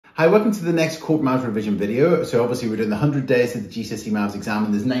Hi, welcome to the next Corbettmaths revision video. So obviously we're doing the 100 days of the GCSE Maths exam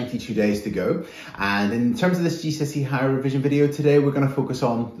and there's 92 days to go. And in terms of this GCSE higher revision video today, we're going to focus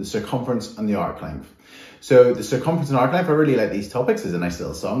on the circumference and the arc length. So the circumference and arc length, I really like these topics. There's a nice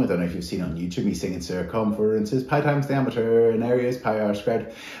little song. I don't know if you've seen it on YouTube, me singing circumferences, pi times diameter, and areas, pi r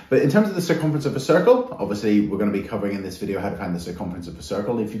squared. But in terms of the circumference of a circle, obviously we're going to be covering in this video how to find the circumference of a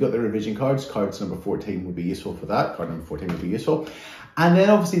circle. If you've got the revision cards number 14 would be useful for that. Card number 14 would be useful. And then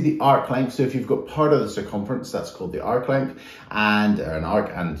obviously the arc length. So if you've got part of the circumference, that's called the arc length, and an arc,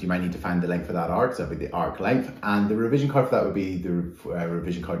 and you might need to find the length of that arc, so that would be the arc length. And the revision card for that would be the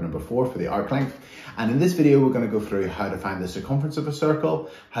revision card number 4 for the arc length. And in this video, we're going to go through how to find the circumference of a circle,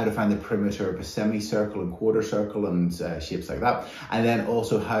 how to find the perimeter of a semicircle and quarter circle and shapes like that. And then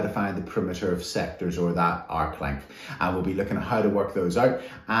also how to find the perimeter of sectors or that arc length. And we'll be looking at how to work those out.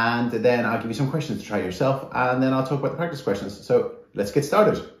 And then I'll give you some questions to try yourself, and then I'll talk about the practice questions. So let's get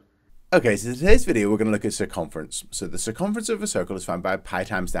started. Okay, so in today's video, we're going to look at circumference. So the circumference of a circle is found by pi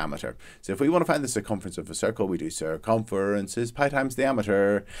times diameter. So if we want to find the circumference of a circle, we do circumference is pi times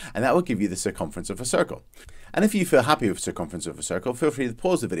diameter, and that will give you the circumference of a circle. And if you feel happy with circumference of a circle, feel free to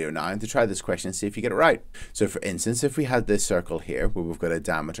pause the video now and to try this question and see if you get it right. So for instance, if we had this circle here where we've got a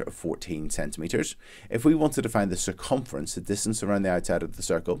diameter of 14 centimeters, if we wanted to find the circumference, the distance around the outside of the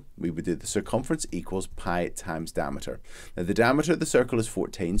circle, we would do the circumference equals pi times diameter. Now the diameter of the circle is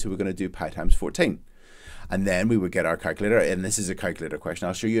 14, so we're going to do pi times 14. And then we would get our calculator, and this is a calculator question.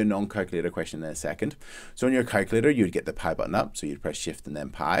 I'll show you a non-calculator question in a second. So on your calculator, you'd get the pi button up. So you'd press shift and then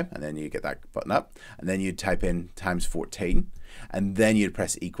pi, and then you get that button up. And then you'd type in times 14. And then you'd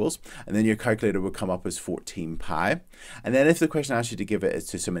press equals, and then your calculator would come up as 14 pi. And then if the question asks you to give it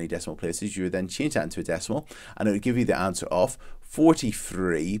to so many decimal places, you would then change that into a decimal, and it would give you the answer of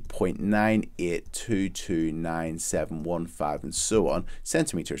 43.98229715 and so on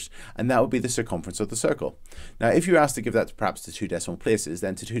centimeters, and that would be the circumference of the circle. Now if you were asked to give that perhaps to 2 decimal places,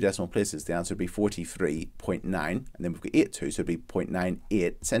 then to 2 decimal places the answer would be 43.9, and then we've got 82, so it'd be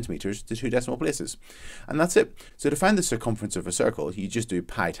 0.98 centimeters to 2 decimal places, and that's it. So to find the circumference of a circle, you just do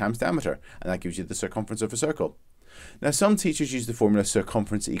pi times diameter, and that gives you the circumference of a circle. Now some teachers use the formula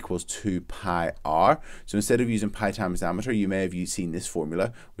circumference equals 2 pi r. So instead of using pi times diameter, you may have seen this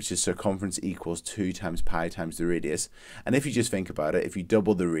formula, which is circumference equals 2 times pi times the radius. And if you just think about it, if you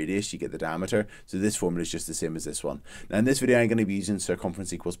double the radius, you get the diameter. So this formula is just the same as this one. Now in this video, I'm going to be using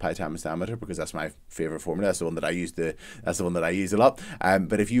circumference equals pi times diameter because that's my favorite formula. That's the one that I use. That's the one that I use a lot.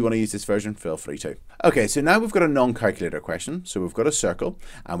 But if you want to use this version, feel free to. Okay, so now we've got a non-calculator question. So we've got a circle,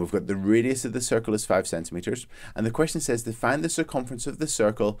 and we've got the radius of the circle is 5 centimeters. And the question says to find the circumference of the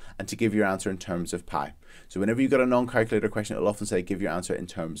circle and to give your answer in terms of pi. So whenever you've got a non-calculator question, it'll often say give your answer in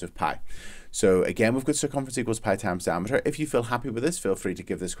terms of pi. So again, we've got circumference equals pi times diameter. If you feel happy with this, feel free to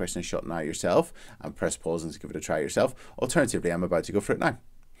give this question a shot now yourself and press pause and give it a try yourself. Alternatively, I'm about to go for it now.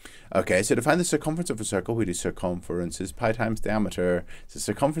 Okay, so to find the circumference of a circle, we do circumference is pi times diameter. So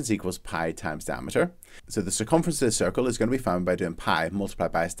circumference equals pi times diameter. So the circumference of the circle is going to be found by doing pi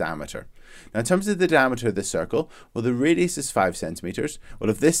multiplied by its diameter. Now in terms of the diameter of the circle, well the radius is 5 centimeters. Well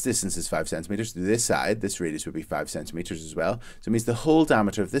if this distance is 5 centimeters to this side, this radius would be 5 centimeters as well. So it means the whole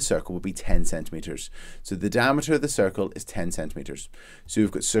diameter of this circle would be 10 centimeters. So the diameter of the circle is 10 centimeters. So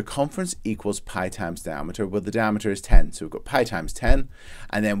we've got circumference equals pi times diameter. Well the diameter is 10. So we've got pi times 10,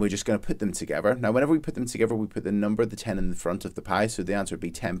 and then we're just going to put them together. Now whenever we put them together, we put the number, the 10 in the front of the pi, so the answer would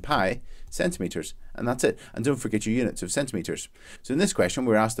be 10 pi centimeters, and that's it. And don't forget your units of centimeters. So in this question,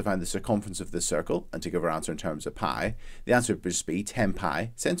 we're asked to find the circumference of the circle and to give our answer in terms of pi. The answer would just be 10 pi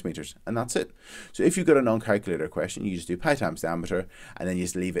centimeters, and that's it. So if you've got a non-calculator question, you just do pi times diameter, and then you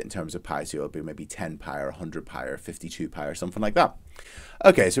just leave it in terms of pi, so it'll be maybe 10 pi or 100 pi or 52 pi or something like that.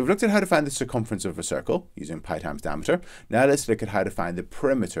 Okay, so we've looked at how to find the circumference of a circle using pi times diameter. Now let's look at how to find the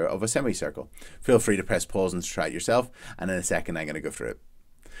perimeter of a semicircle. Feel free to press pause and try it yourself, and in a second I'm going to go through it.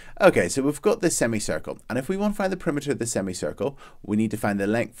 Okay, so we've got this semicircle, and if we want to find the perimeter of the semicircle, we need to find the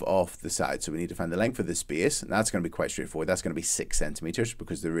length of the side. So we need to find the length of the space, and that's going to be quite straightforward. That's going to be 6 centimeters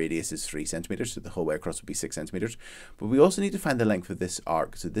because the radius is 3 centimeters, so the whole way across would be 6 centimeters. But we also need to find the length of this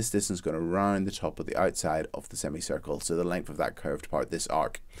arc. So this distance is going to round the top of the outside of the semicircle, so the length of that curved part, this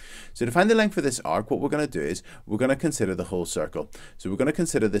arc. So to find the length of this arc, what we're going to do is we're going to consider the whole circle. So we're going to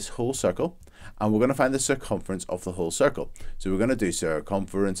consider this whole circle, and we're going to find the circumference of the whole circle. So we're going to do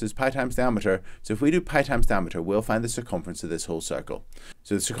circumference is pi times diameter. So if we do pi times diameter, we'll find the circumference of this whole circle.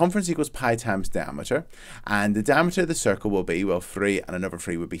 So the circumference equals pi times diameter, and the diameter of the circle will be, well, 3 and another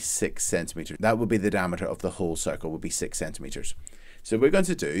 3 would be 6 centimeters. That would be the diameter of the whole circle, would be 6 centimeters. So we're going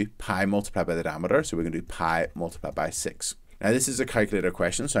to do pi multiplied by the diameter, so we're going to do pi multiplied by 6. Now this is a calculator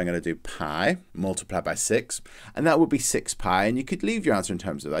question, so I'm going to do pi multiplied by 6, and that would be 6 pi, and you could leave your answer in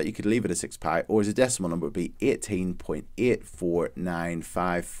terms of that. You could leave it as 6 pi, or as a decimal number would be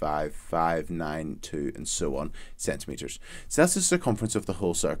 18.8495592 and so on centimeters. So that's the circumference of the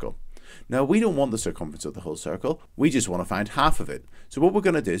whole circle. Now we don't want the circumference of the whole circle, we just want to find half of it. So what we're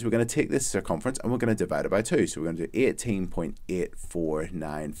going to do is we're going to take this circumference and we're going to divide it by 2. So we're going to do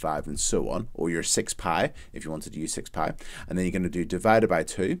 18.8495 and so on, or your 6 pi if you wanted to use 6 pi, and then you're going to do divided by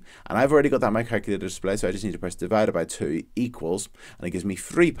 2, and I've already got that on my calculator display, so I just need to press divided by 2 equals, and it gives me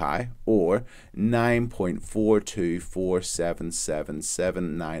 3 pi, or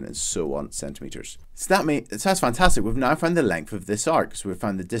 9.4247779 and so on centimeters. So that's fantastic. We've now found the length of this arc. So we've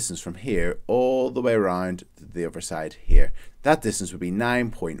found the distance from here all the way around to the other side here. That distance would be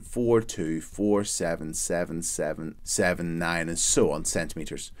 9.424777779 and so on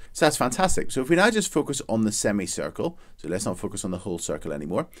centimeters. So that's fantastic. So if we now just focus on the semicircle, so let's not focus on the whole circle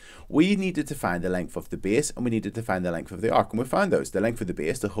anymore, we needed to find the length of the base and we needed to find the length of the arc, and we found those. The length of the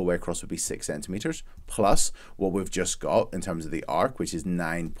base, the whole way across, would be 6 centimeters, plus what we've just got in terms of the arc, which is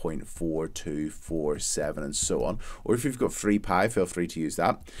 9.4247 and so on. Or if you've got 3 pi, feel free to use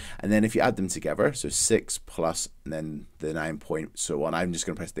that. And then if you add them together, so 6 plus and then the 9 point so on, I'm just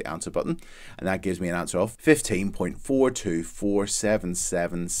going to press the answer button, and that gives me an answer of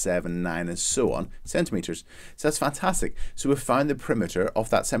 15.42477779 and so on centimeters. So that's fantastic. So we've found the perimeter of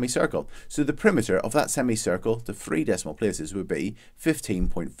that semicircle. So the perimeter of that semicircle to 3 decimal places would be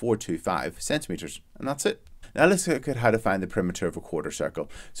 15.425 centimeters, and that's it. Now let's look at how to find the perimeter of a quarter circle.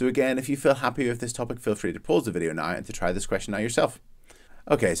 So again, if you feel happy with this topic, feel free to pause the video now and to try this question out yourself.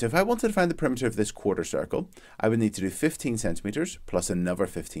 Okay, so if I wanted to find the perimeter of this quarter circle, I would need to do 15 centimeters plus another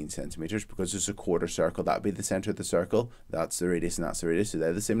 15 centimeters, because it's a quarter circle. That would be the center of the circle. That's the radius and that's the radius, so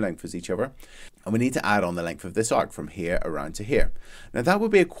they're the same length as each other. And we need to add on the length of this arc from here around to here. Now that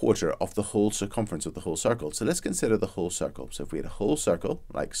would be a quarter of the whole circumference of the whole circle. So let's consider the whole circle. So if we had a whole circle,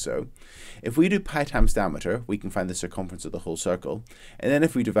 like so, if we do pi times diameter, we can find the circumference of the whole circle. And then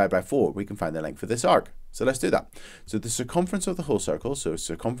if we divide by 4, we can find the length of this arc. So let's do that. So the circumference of the whole circle, so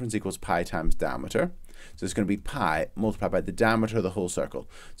circumference equals pi times diameter. So it's going to be pi multiplied by the diameter of the whole circle.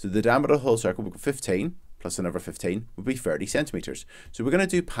 So the diameter of the whole circle will be 15, plus another 15 would be 30 centimeters. So we're going to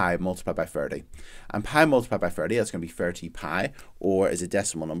do pi multiplied by 30. And pi multiplied by 30, that's going to be 30 pi, or as a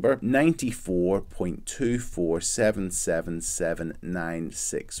decimal number,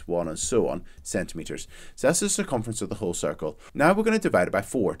 94.247777961 and so on centimeters. So that's the circumference of the whole circle. Now we're going to divide it by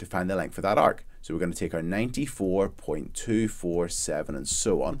 4 to find the length of that arc. So we're going to take our 94.247 and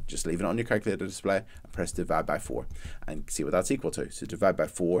so on, just leave it on your calculator display and press divide by 4 and see what that's equal to. So divide by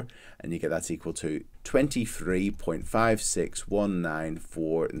 4 and you get that's equal to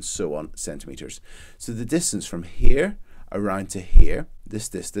 23.56194 and so on centimeters. So the distance from here around to here, this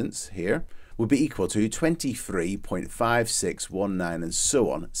distance here, would be equal to 23.5619 and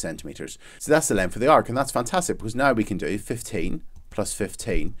so on centimeters. So that's the length of the arc, and that's fantastic because now we can do 15 plus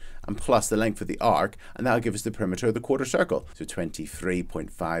 15 and plus the length of the arc, and that'll give us the perimeter of the quarter circle. So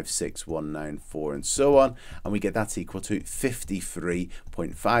 23.56194 and so on, and we get that's equal to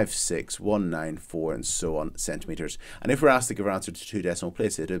 53.56194 and so on centimeters. And if we're asked to give our answer to 2 decimal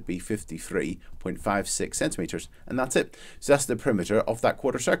places, it would be 53.56 centimeters, and that's it. So that's the perimeter of that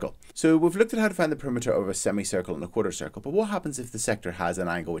quarter circle. So we've looked at how to find the perimeter of a semicircle and a quarter circle, but what happens if the sector has an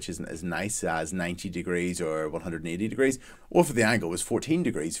angle which isn't as nice as 90 degrees or 180 degrees, or if the angle was 14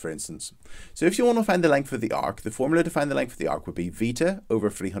 degrees, for instance? So if you want to find the length of the arc, the formula to find the length of the arc would be beta over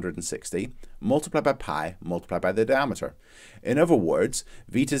 360 multiplied by pi multiplied by the diameter. In other words,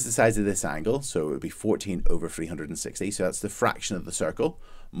 beta is the size of this angle, so it would be 14 over 360, so that's the fraction of the circle,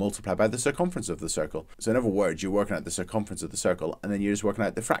 multiplied by the circumference of the circle. So in other words, you're working out the circumference of the circle, and then you're just working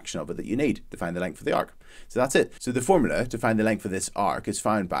out the fraction of it that you need to find the length of the arc. So that's it. So the formula to find the length of this arc is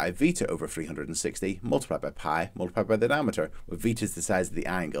found by beta over 360 multiplied by pi multiplied by the diameter, where beta is the size of the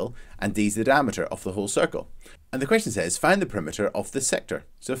angle and d is the diameter of the whole circle. And the question says, find the perimeter of this sector.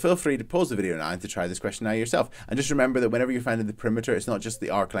 So feel free to pause the video now and to try this question now yourself. And just remember that whenever you're finding the perimeter, it's not just the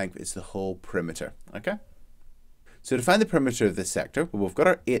arc length, it's the whole perimeter. Okay? So to find the perimeter of this sector, well, we've got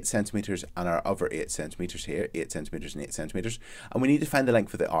our 8 centimeters and our other 8 centimeters here, 8 centimeters and 8 centimeters, and we need to find the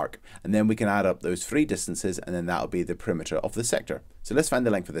length of the arc, and then we can add up those 3 distances, and then that'll be the perimeter of the sector. So let's find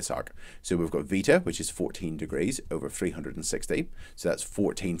the length of this arc. So we've got beta, which is 14 degrees over 360, so that's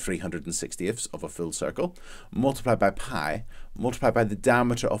 14 360ths of a full circle, multiplied by pi, multiplied by the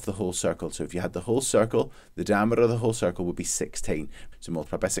diameter of the whole circle. So if you had the whole circle, the diameter of the whole circle would be 16, so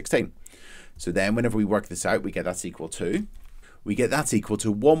multiplied by 16. So then whenever we work this out, we get that's equal to we get that's equal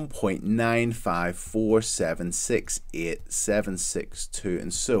to 1.954768762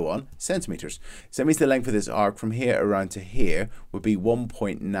 and so on centimeters. So that means the length of this arc from here around to here would be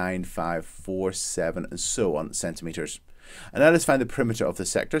 1.9547 and so on centimeters. And now let's find the perimeter of the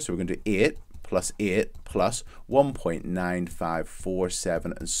sector. So we're going to do 8 plus 8 plus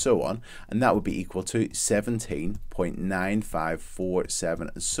 1.9547 and so on, and that would be equal to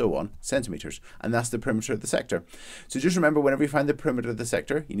 17.9547 and so on centimeters, and that's the perimeter of the sector. So just remember, whenever you find the perimeter of the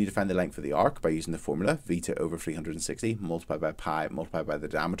sector, you need to find the length of the arc by using the formula β over 360 multiplied by pi multiplied by the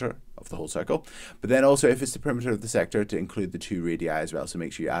diameter of the whole circle. But then also, if it's the perimeter of the sector, to include the 2 radii as well, so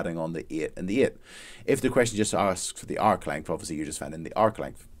make sure you're adding on the 8 and the 8. If the question just asks for the arc length, obviously you're just finding the arc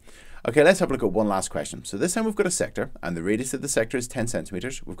length. Okay, let's have a look at one last question. So this time we've got a sector, and the radius of the sector is 10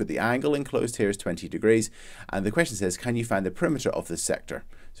 centimeters. We've got the angle enclosed here is 20 degrees, and the question says, can you find the perimeter of this sector?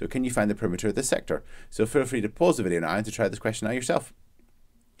 So can you find the perimeter of the sector? So feel free to pause the video now and to try this question out yourself.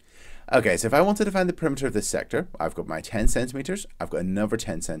 Okay, so if I wanted to find the perimeter of this sector, I've got my 10 centimeters, I've got another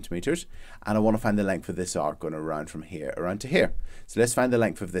 10 centimeters, and I want to find the length of this arc going around from here around to here. So let's find the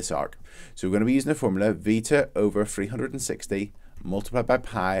length of this arc. So we're going to be using the formula β over 360 multiplied by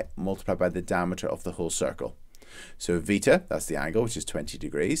pi multiplied by the diameter of the whole circle. So β, that's the angle, which is 20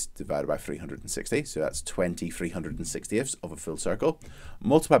 degrees, divided by 360, so that's 20 360ths of a full circle,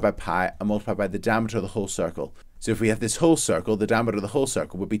 multiplied by pi and multiplied by the diameter of the whole circle. So if we have this whole circle, the diameter of the whole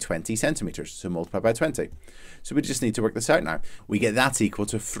circle would be 20 centimeters, so multiplied by 20. So we just need to work this out now. We get that's equal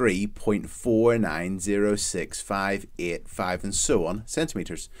to 3.490658 and so on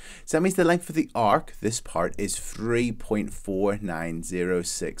centimeters. So that means the length of the arc, this part, is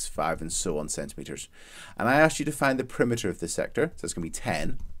 3.49065 and so on centimeters. And I asked you to find the perimeter of the sector, so it's going to be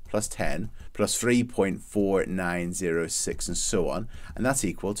 10 plus 10 plus 3.4906 and so on, and that's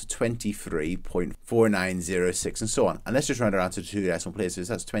equal to 23.4906 and so on. And let's just round around to 2 decimal places.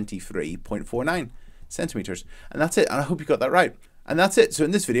 That's 23.49 centimeters, and that's it. And I hope you got that right. And that's it. So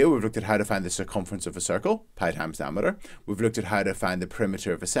in this video, we've looked at how to find the circumference of a circle, pi times diameter. We've looked at how to find the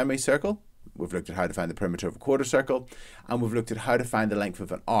perimeter of a semicircle. We've looked at how to find the perimeter of a quarter circle, and we've looked at how to find the length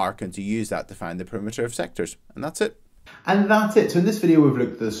of an arc and to use that to find the perimeter of sectors. And that's it. And that's it. So in this video, we've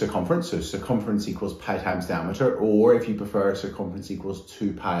looked at the circumference. So circumference equals pi times diameter, or if you prefer, circumference equals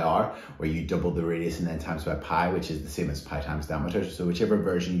 2 pi r, where you double the radius and then times by pi, which is the same as pi times diameter. So whichever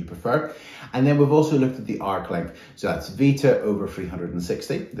version you prefer. And then we've also looked at the arc length. So that's β over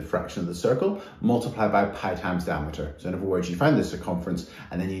 360, the fraction of the circle, multiplied by pi times diameter. So in other words, you find the circumference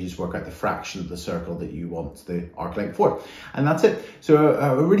and then you just work out the fraction of the circle that you want the arc length for. And that's it. So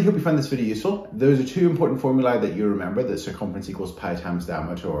I really hope you found this video useful. Those are 2 important formulae that you remember, that circumference equals pi times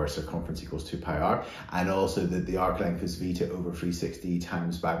diameter, or circumference equals 2 pi r, and also that the arc length is β over 360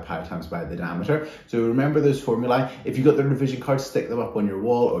 times by pi times by the diameter. So remember those formulae. If you got the revision cards, stick them up on your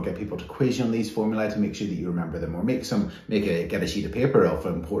wall, or get people to quiz you on these formulae to make sure that you remember them, or get a sheet of paper of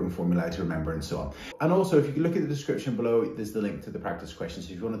important formulae to remember and so on. And also, if you look at the description below, there's the link to the practice questions.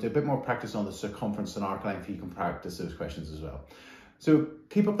 So if you want to do a bit more practice on the circumference and arc length, you can practice those questions as well. So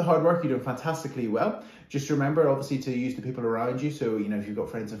keep up the hard work, you're doing fantastically well. Just remember, obviously, to use the people around you. So, you know, if you've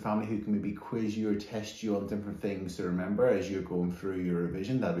got friends and family who can maybe quiz you or test you on different things to remember as you're going through your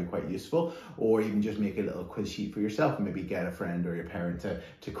revision, that'll be quite useful. Or even just make a little quiz sheet for yourself and maybe get a friend or your parent to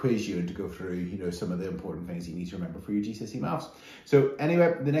quiz you and to go through, you know, some of the important things you need to remember for your GCSE maths. So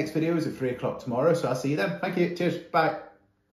anyway, the next video is at 3 o'clock tomorrow. So I'll see you then. Thank you. Cheers. Bye.